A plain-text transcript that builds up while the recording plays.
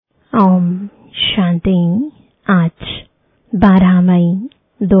शांति। आज 12 मई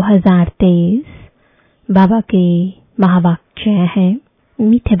 2023 बाबा के महावाक्य है,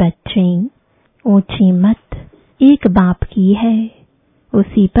 मीठे बच्चे ऊंची मत एक बाप की है,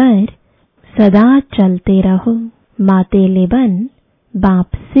 उसी पर सदा चलते रहो। मातेले बन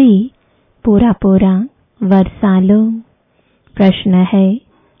बाप से पूरा पूरा वर्षा लो। प्रश्न है,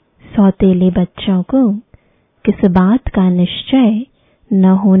 सौतेले बच्चों को किस बात का निश्चय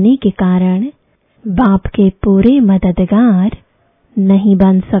न होने के कारण बाप के पूरे मददगार नहीं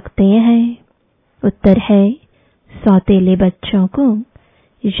बन सकते हैं? उत्तर है, सौतेले बच्चों को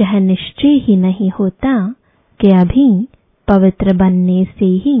यह निश्चय ही नहीं होता कि अभी पवित्र बनने से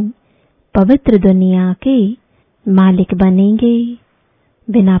ही पवित्र दुनिया के मालिक बनेंगे।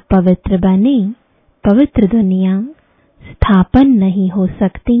 बिना पवित्र बने पवित्र दुनिया स्थापन नहीं हो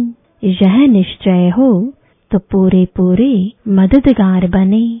सकती। यह निश्चय हो तो पूरे पूरे मददगार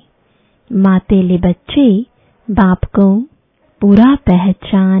बने। मातेले बच्चे बाप को पूरा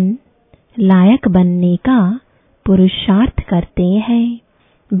पहचान लायक बनने का पुरुषार्थ करते हैं।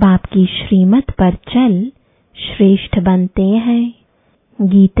 बाप की श्रीमत पर चल श्रेष्ठ बनते हैं।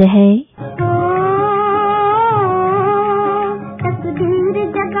 गीत है, तकदीर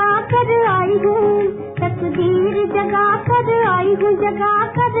जगा कर आई हूँ, तकदीर जगा कर आई हूँ, जगा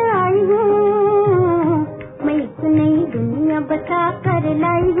कर आई हूँ। मैं एक नई दुनिया बता कर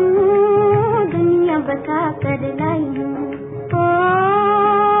लाई हूँ, दुनिया बता कर लाई हूँ।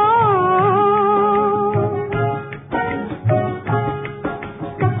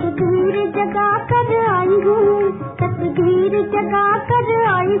 तकदीर जगा कर आई हूँ, तकदीर जगा कर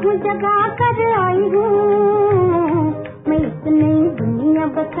आई हूँ, जगा कर आई हूँ। मैं एक नई दुनिया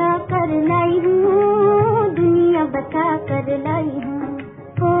बता कर लाई हूँ, दुनिया बता कर लाई हूँ।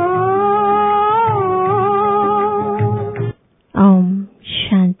 ओम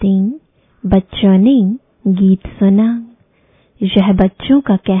शांति। बच्चों ने गीत सुना। यह बच्चों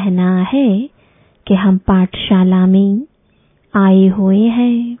का कहना है कि हम पाठशाला में आए हुए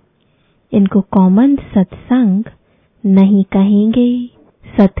हैं। इनको कॉमन सत्संग नहीं कहेंगे।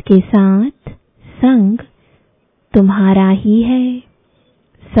 सत के साथ संग तुम्हारा ही है।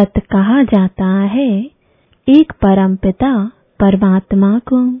 सत कहा जाता है एक परमपिता परमात्मा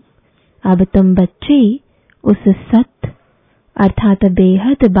को। अब तुम बच्चे उस सत अर्थात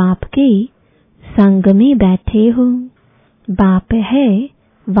बेहद बाप के संग में बैठे हो। बाप है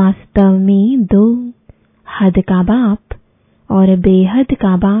वास्तव में दो, हद का बाप और बेहद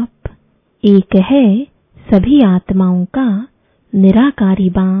का बाप। एक है सभी आत्माओं का निराकारी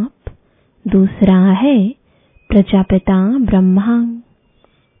बाप, दूसरा है प्रजापिता ब्रह्मा।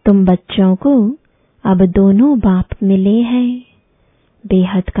 तुम बच्चों को अब दोनों बाप मिले हैं।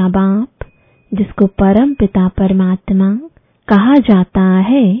 बेहद का बाप जिसको परम पिता परमात्मा कहा जाता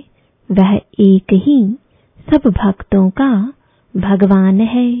है, वह एक ही सब भक्तों का भगवान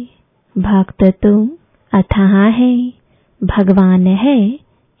है। भक्त तो अथाह है, भगवान है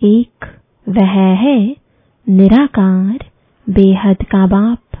एक, वह है निराकार बेहद का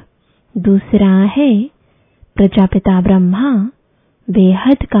बाप। दूसरा है प्रजापिता ब्रह्मा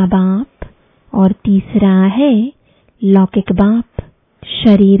बेहद का बाप, और तीसरा है लौकिक बाप।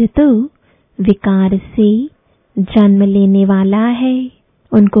 शरीर तो विकार से जन्म लेने वाला है,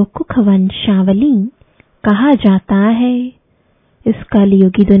 उनको कुख वंशावली कहा जाता है। इस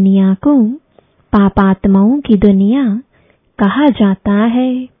कलयुगी दुनिया को पापात्माओं की दुनिया कहा जाता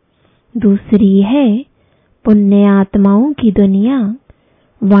है। दूसरी है पुण्य आत्माओं की दुनिया,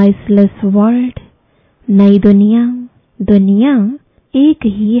 वॉइसलेस वर्ल्ड, नई दुनिया। दुनिया एक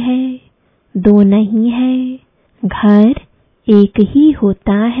ही है, दो नहीं है। घर एक ही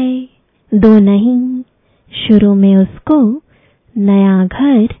होता है, दो नहीं। शुरू में उसको नया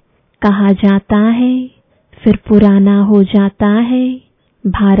घर कहा जाता है, फिर पुराना हो जाता है।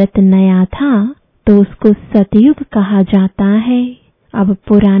 भारत नया था तो उसको सतयुग कहा जाता है, अब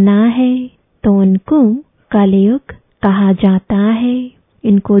पुराना है तो उनको कलयुग कहा जाता है।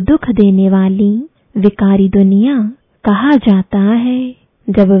 इनको दुख देने वाली विकारी दुनिया कहा जाता है।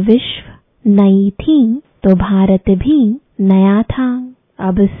 जब विश्व नई थी तो भारत भी नया था।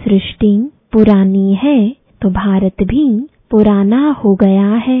 अब सृष्टि पुरानी है तो भारत भी पुराना हो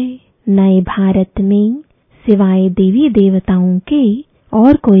गया है। नए भारत में सिवाय देवी देवताओं के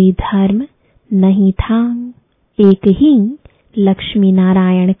और कोई धर्म नहीं था। एक ही लक्ष्मी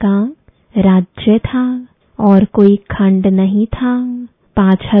नारायण का राज्य था और कोई खंड नहीं था।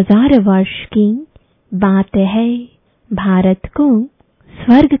 5000 वर्ष की बात है। भारत को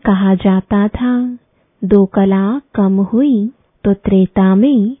स्वर्ग कहा जाता था। 2 कला कम हुई तो त्रेता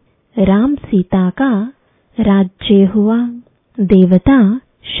में राम सीता का राज्य हुआ। देवता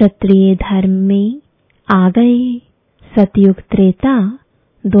क्षत्रिय धर्म में आ गए। सतयुग त्रेता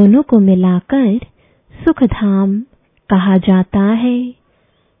दोनों को मिलाकर सुखधाम कहा जाता है।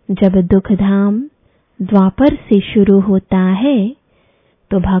 जब दुखधाम द्वापर से शुरू होता है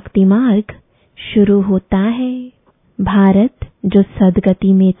तो भक्ति मार्ग शुरू होता है। भारत जो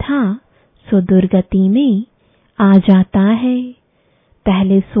सदगति में था सो दुर्गति में आ जाता है।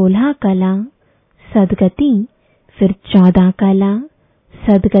 पहले 16 कला सदगति, फिर 14 कला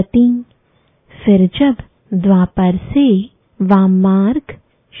सदगति, फिर जब द्वापर से वाम मार्ग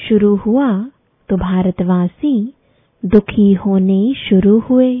शुरू हुआ तो भारतवासी दुखी होने शुरू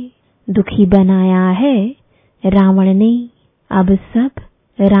हुए। दुखी बनाया है रावण ने। अब सब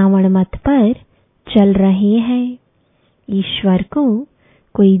रावण मत पर चल रहे हैं। ईश्वर को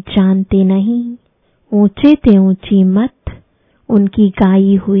कोई जानते नहीं। ऊंचे ते ऊंची मत उनकी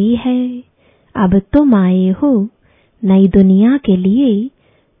गाई हुई है। अब तुम आए हो नई दुनिया के लिए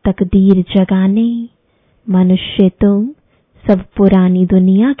तकदीर जगाने। मनुष्य तुम सब पुरानी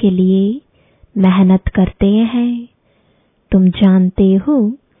दुनिया के लिए मेहनत करते हैं। तुम जानते हो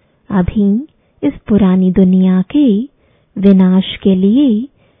अभी इस पुरानी दुनिया के विनाश के लिए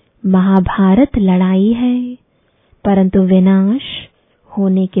महाभारत लड़ाई है, परंतु विनाश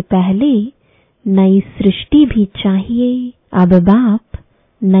होने के पहले नई सृष्टि भी चाहिए। अब बाप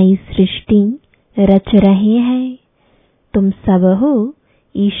नई सृष्टि रच रहे हैं। तुम सब हो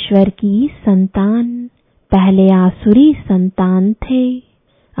ईश्वर की संतान। पहले आसुरी संतान थे,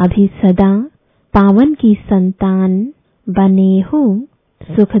 अभी सदा पावन की संतान बने हो।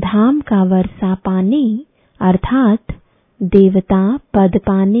 सुखधाम का वर्षा पाने अर्थात देवता पद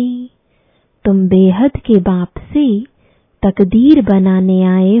पाने। तुम बेहद के बाप से तकदीर बनाने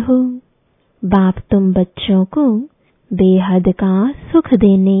आए हो। बाप तुम बच्चों को बेहद का सुख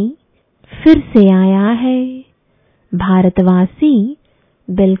देने फिर से आया है। भारतवासी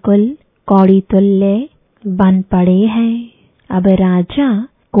बिल्कुल कौड़ी तुल्य बन पड़े हैं। अब राजा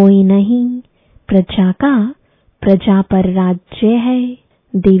कोई नहीं, प्रजा का प्रजा पर राज्य है।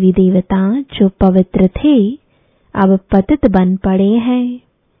 देवी देवता जो पवित्र थे अब पतित बन पड़े हैं।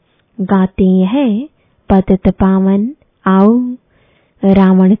 गाते हैं पतित पावन आओ।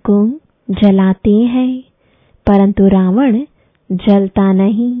 रावण को जलाते हैं, परंतु रावण जलता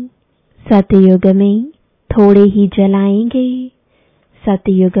नहीं। सतयुग में थोड़े ही जलाएंगे।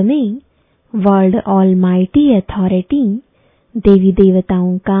 सतयुग में वर्ल्ड ऑलमाइटी अथॉरिटी देवी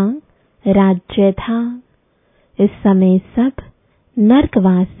देवताओं का राज्य था। इस समय सब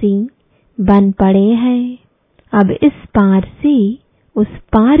नरकवासी बन पड़े हैं। अब इस पार से उस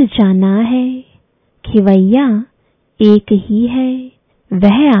पार जाना है। खिवैया एक ही है।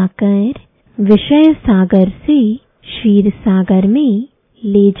 वह आकर विषय सागर से क्षीर सागर में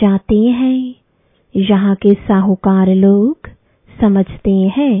ले जाते हैं। यहाँ के साहूकार लोग समझते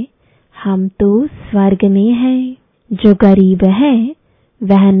हैं हम तो स्वर्ग में हैं। जो गरीब है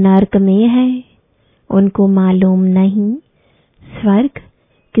वह नरक में है। उनको मालूम नहीं स्वर्ग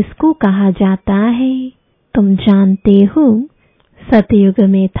किसको कहा जाता है। तुम जानते हो सतयुग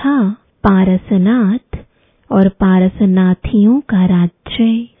में था पारसनाथ और पारसनाथियों का राज्य।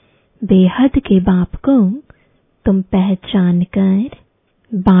 बेहद के बाप को तुम पहचान कर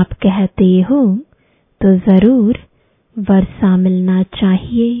बाप कहते हो तो जरूर वर्षा मिलना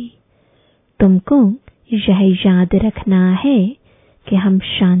चाहिए। तुमको यह याद रखना है कि हम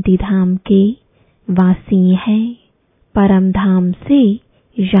शांति धाम के वासी हैं। परम धाम से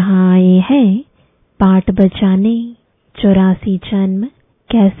यहाँ आए हैं पाट बजाने। 84 जन्म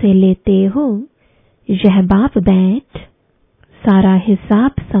कैसे लेते हो यह बाप बैठ सारा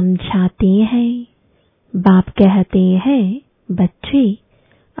हिसाब समझाते हैं। बाप कहते हैं बच्चे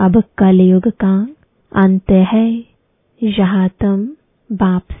अब कलयुग का अंत है। यहाँ तुम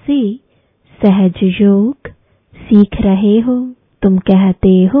बाप से सहज योग सीख रहे हो। तुम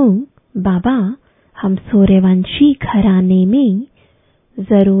कहते हो बाबा हम सूर्यवंशी घराने में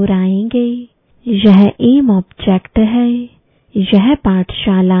जरूर आएंगे। यह एम ऑब्जेक्ट है। यह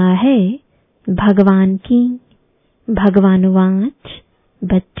पाठशाला है भगवान की। भगवान वाच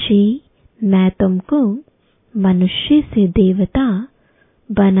बच्चे मैं तुमको मनुष्य से देवता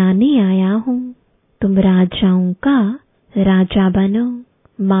बनाने आया हूँ। तुम राजाओं का राजा बनो।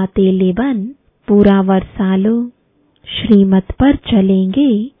 मातेले बन पूरा वर्षा लो। श्रीमत पर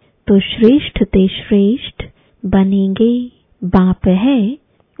चलेंगे तो श्रेष्ठ ते श्रेष्ठ बनेंगे। बाप है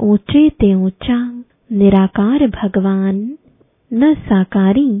ऊंचे ते ऊंचा। निराकार भगवान न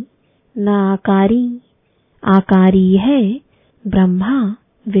साकारी न आकारी। आकारी है ब्रह्मा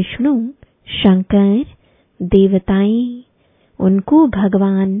विष्णु शंकर देवताएं। उनको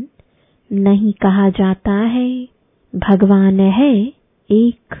भगवान नहीं कहा जाता है। भगवान है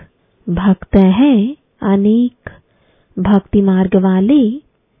एक, भक्त है अनेक। भक्ति मार्ग वाले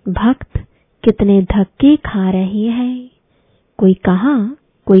भक्त कितने धक्के खा रहे हैं। कोई कहाँ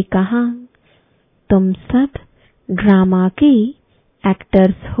कोई कहाँ। तुम सब ड्रामा के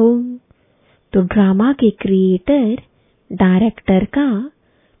एक्टर्स हो, तो ड्रामा के क्रिएटर डायरेक्टर का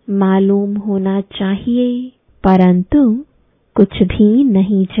मालूम होना चाहिए, परंतु कुछ भी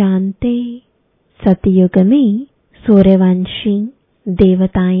नहीं जानते। सतयुग में सूर्यवंशी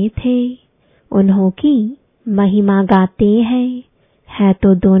देवताएं थे, उन्हों की महिमा गाते हैं। है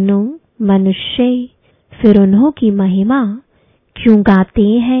तो दोनों मनुष्य, फिर उन्हों की महिमा क्यों गाते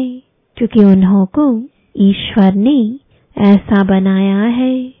हैं? क्योंकि उन्हों को ईश्वर ने ऐसा बनाया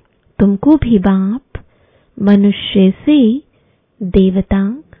है। तुमको भी बाप मनुष्य से देवता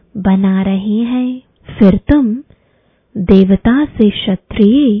बना रहे हैं, फिर तुम देवता से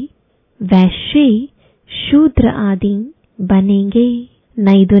क्षत्रिय, वैश्य, शूद्र आदि बनेंगे।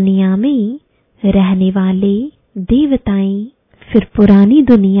 नई दुनिया में रहने वाले देवताएं फिर पुरानी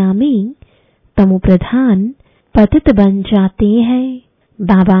दुनिया में तमोप्रधान पतित बन जाते हैं।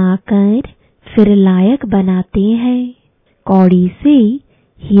 बाबा आकर फिर लायक बनाते हैं, कौड़ी से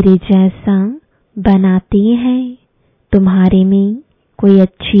हीरे जैसा बनाते हैं। तुम्हारे में कोई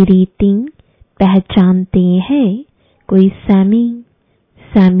अच्छी रीति पहचानते हैं, कोई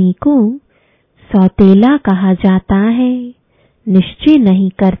सैमी को सौतेला कहा जाता है। निश्चय नहीं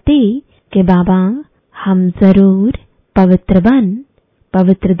करते कि बाबा हम जरूर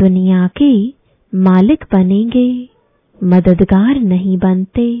पवित्र दुनिया के मालिक बनेंगे। मददगार नहीं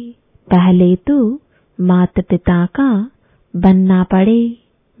बनते, पहले तो माता पिता का बनना पड़े।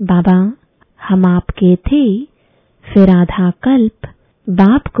 बाबा हम आपके थे, फिर आधा कल्प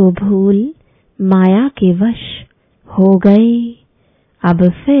बाप को भूल माया के वश हो गए, अब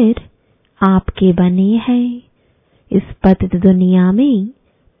फिर आपके बने हैं। इस पतित दुनिया में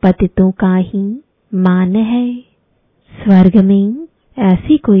पतितों का ही मान है। स्वर्ग में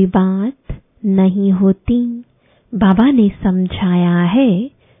ऐसी कोई बात नहीं होती। बाबा ने समझाया है,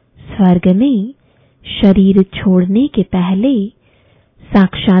 स्वर्ग में शरीर छोड़ने के पहले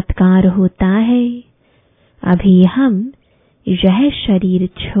साक्षात्कार होता है। अभी हम यह शरीर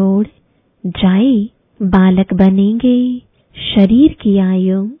छोड़ जाए बालक बनेंगे। शरीर की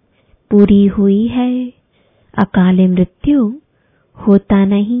आयु पूरी हुई है, अकाल मृत्यु होता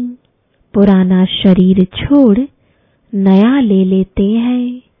नहीं। पुराना शरीर छोड़ नया ले लेते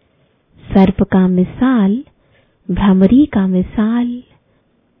हैं। सर्प का मिसाल, भ्रमरी का मिसाल।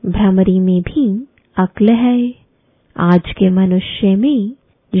 भ्रमरी में भी अक्ल है, आज के मनुष्य में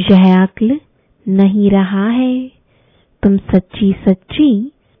यह अक्ल नहीं रहा है। तुम सच्ची सच्ची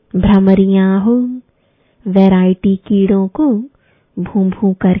भ्रमरियां हो, वैरायटी कीड़ों को भूं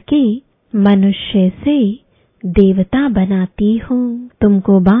भूं करके मनुष्य से देवता बनाती हो।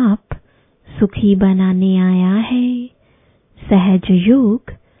 तुमको बाप सुखी बनाने आया है, सहज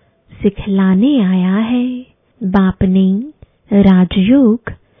योग सिखलाने आया है। बाप ने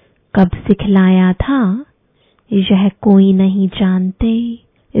राजयोग कब सिखलाया था यह कोई नहीं जानते।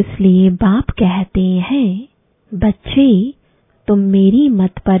 इसलिए बाप कहते हैं, बच्चे तुम मेरी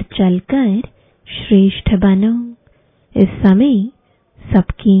मत पर चलकर श्रेष्ठ बनो। इस समय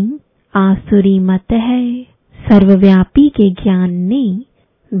सबकी आसुरी मत है। सर्वव्यापी के ज्ञान ने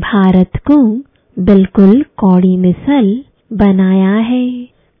भारत को बिल्कुल कौड़ी मिसल बनाया है।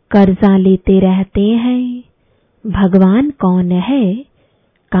 कर्जा लेते रहते हैं। भगवान कौन है,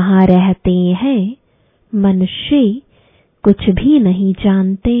 कहाँ रहते हैं, मनुष्य कुछ भी नहीं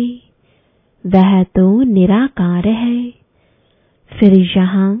जानते। वह तो निराकार है। फिर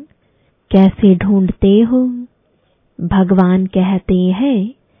यहाँ कैसे ढूंढते हो? भगवान कहते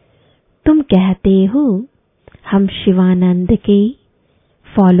हैं, तुम कहते हो हम शिवानंद के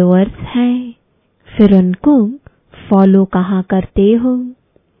फॉलोअर्स हैं, फिर उनको फॉलो कहाँ करते हो?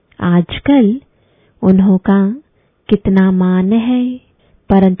 आजकल उन्हों का कितना मान है,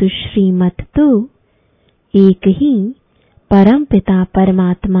 परंतु श्रीमत तो एक ही परम पिता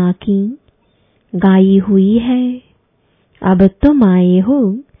परमात्मा की गाई हुई है। अब तुम आए हो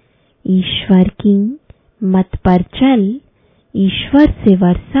ईश्वर की मत पर चल ईश्वर से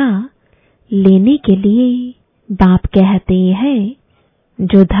वर्षा लेने के लिए। बाप कहते हैं,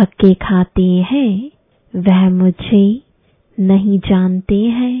 जो धक्के खाते हैं वह मुझे नहीं जानते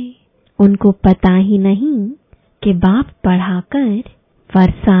हैं। उनको पता ही नहीं कि बाप पढ़ाकर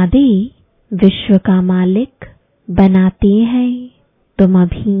वर्षा दे विश्व का मालिक बनाते हैं। तुम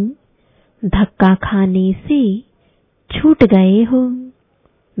अभी धक्का खाने से छूट गए हो।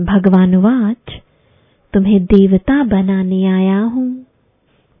 भगवान वाच, तुम्हें देवता बनाने आया हूँ।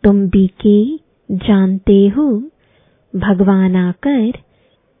 तुम बीके जानते हो, भगवान आकर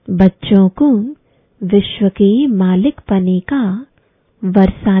बच्चों को विश्व के मालिक बने का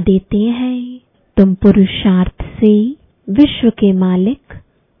वर्षा देते हैं। तुम पुरुषार्थ से विश्व के मालिक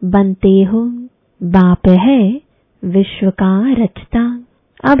बनते हो। बाप है विश्व का रचता।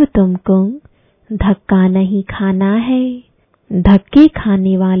 अब तुमको धक्का नहीं खाना है। धक्के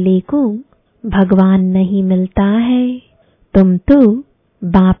खाने वाले को भगवान नहीं मिलता है। तुम तो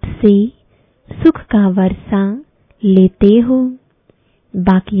बाप से सुख का वर्षा लेते हो।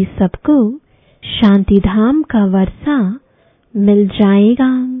 बाकी सबको शांति धाम का वर्षा मिल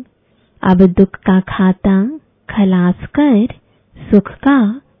जाएगा। अब दुख का खाता खलास कर सुख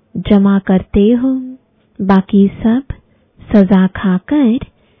का जमा करते हो। बाकी सब सजा खाकर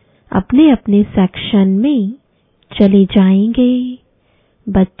अपने अपने सेक्शन में चले जाएंगे।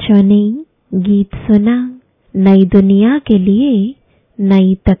 बच्चों ने गीत सुना। नई दुनिया के लिए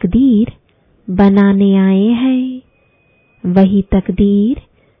नई तकदीर बनाने आए हैं। वही तकदीर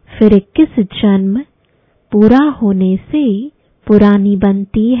फिर 21 जन्म पूरा होने से पुरानी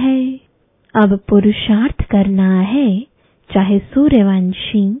बनती है। अब पुरुषार्थ करना है, चाहे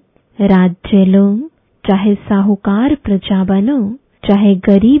सूर्यवंशी राज्य लो, चाहे साहूकार प्रजा बनो, चाहे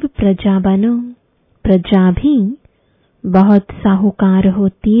गरीब प्रजा बनो। प्रजा भी बहुत साहूकार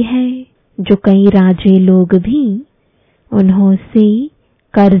होती है, जो कई राजे लोग भी उन्हों से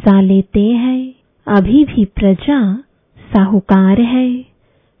कर्जा लेते हैं। अभी भी प्रजा साहूकार है।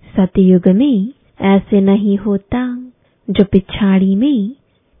 सतयुग में ऐसे नहीं होता। जो पिछाड़ी में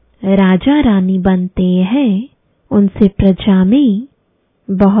राजा रानी बनते हैं, उनसे प्रजा में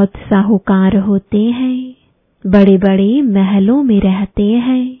बहुत साहूकार होते हैं। बड़े बड़े महलों में रहते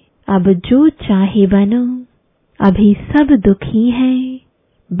हैं। अब जो चाहे बनो। अभी सब दुखी हैं।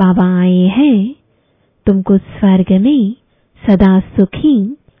 बाबा आए हैं तुमको स्वर्ग में सदा सुखी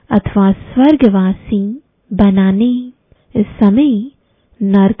अथवा स्वर्गवासी बनाने। इस समय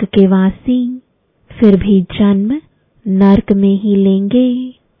नरक के वासी फिर भी जन्म नरक में ही लेंगे।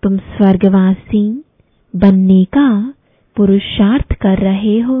 तुम स्वर्गवासी बनने का पुरुषार्थ कर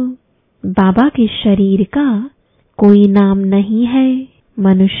रहे हो। बाबा के शरीर का कोई नाम नहीं है।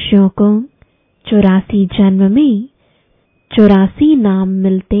 मनुष्यों को 84 जन्म में 84 नाम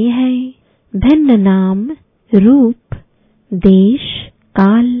मिलते हैं। भिन्न नाम, रूप, देश,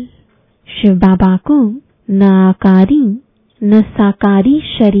 काल। शिव बाबा को न आकारी न साकारी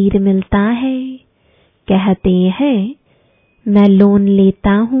शरीर मिलता है। कहते हैं मैं लोन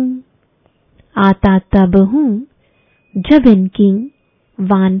लेता हूँ, आता तब हूँ जब इनकी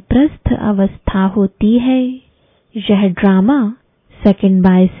वानप्रस्थ अवस्था होती है। यह drama second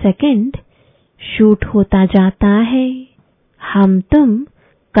by second shoot होता जाता है। हम तुम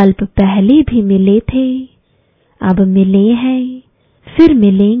कल्प पहले भी मिले थे, अब मिले हैं, फिर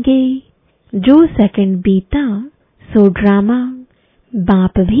मिलेंगे। जो सेकंड बीता सो ड्रामा।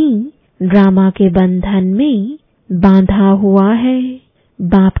 बाप भी ड्रामा के बंधन में बांधा हुआ है।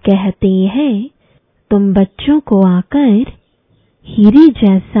 बाप कहते हैं तुम बच्चों को आकर हीरे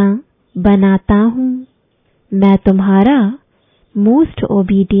जैसा बनाता हूँ। मैं तुम्हारा most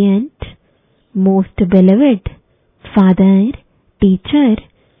obedient, most believed father, teacher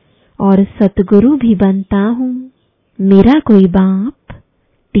और सतगुरु भी बनता हूँ। मेरा कोई बाप,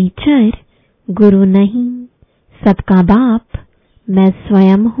 टीचर, गुरु नहीं। सबका बाप मैं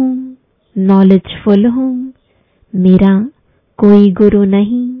स्वयं हूँ। नॉलेजफुल हूँ। मेरा कोई गुरु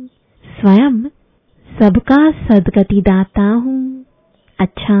नहीं। स्वयं सबका सदगति दाता हूँ।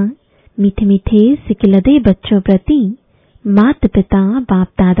 अच्छा, मीठे मीठे सिकिलदे बच्चों प्रति माता पिता बाप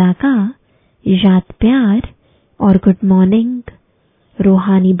दादा का याद प्यार और गुड मॉर्निंग।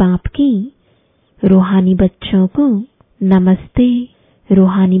 रूहानी बाप की रूहानी बच्चों को नमस्ते।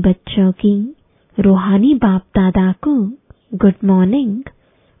 रूहानी बच्चों की रूहानी बाप दादा को गुड मॉर्निंग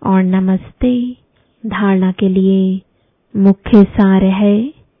और नमस्ते। धारणा के लिए मुख्य सार है।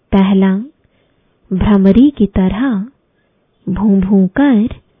 पहला, भ्रमरी की तरह भूं भूं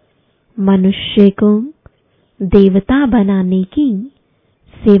कर मनुष्य को देवता बनाने की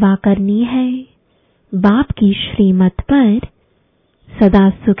सेवा करनी है। बाप की श्रीमत पर सदा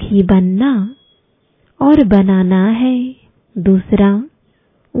सुखी बनना और बनाना है। दूसरा,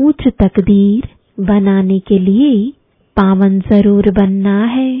 उच्च तकदीर बनाने के लिए पावन जरूर बनना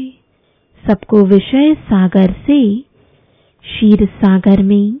है। सबको विषय सागर से क्षीर सागर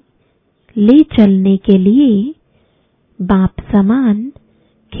में ले चलने के लिए बाप समान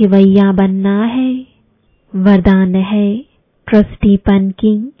खिवैया बनना है। वरदान है ट्रस्टीपन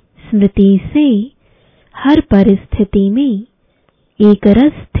की स्मृति से हर परिस्थिति में एक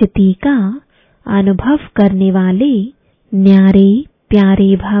रस स्थिति का अनुभव करने वाले न्यारे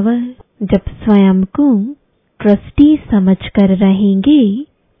प्यारे भव। जब स्वयं को ट्रस्टी समझकर रहेंगे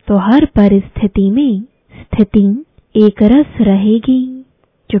तो हर परिस्थिति में स्थिति एक रस रहेगी,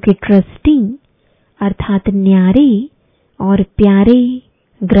 क्योंकि ट्रस्टी अर्थात न्यारे और प्यारे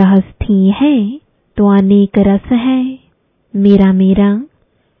गृहस्थी है तो अनेक रस है। मेरा मेरा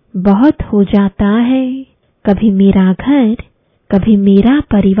बहुत हो जाता है, कभी मेरा घर, कभी मेरा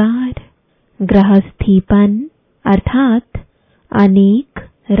परिवार। गृहस्थीपन अर्थात अनेक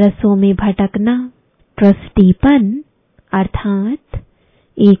रसों में भटकना, ट्रस्टीपन अर्थात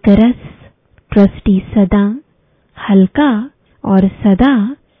एक रस। ट्रस्टी सदा हल्का और सदा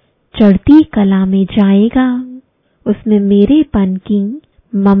चढ़ती कला में जाएगा, उसमें मेरेपन की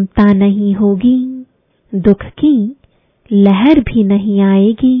ममता नहीं होगी, दुख की लहर भी नहीं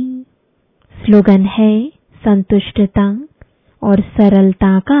आएगी। स्लोगन है संतुष्टता और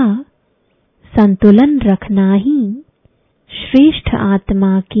सरलता का संतुलन रखना ही श्रेष्ठ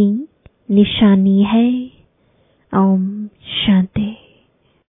आत्मा की निशानी है। ओम शांति।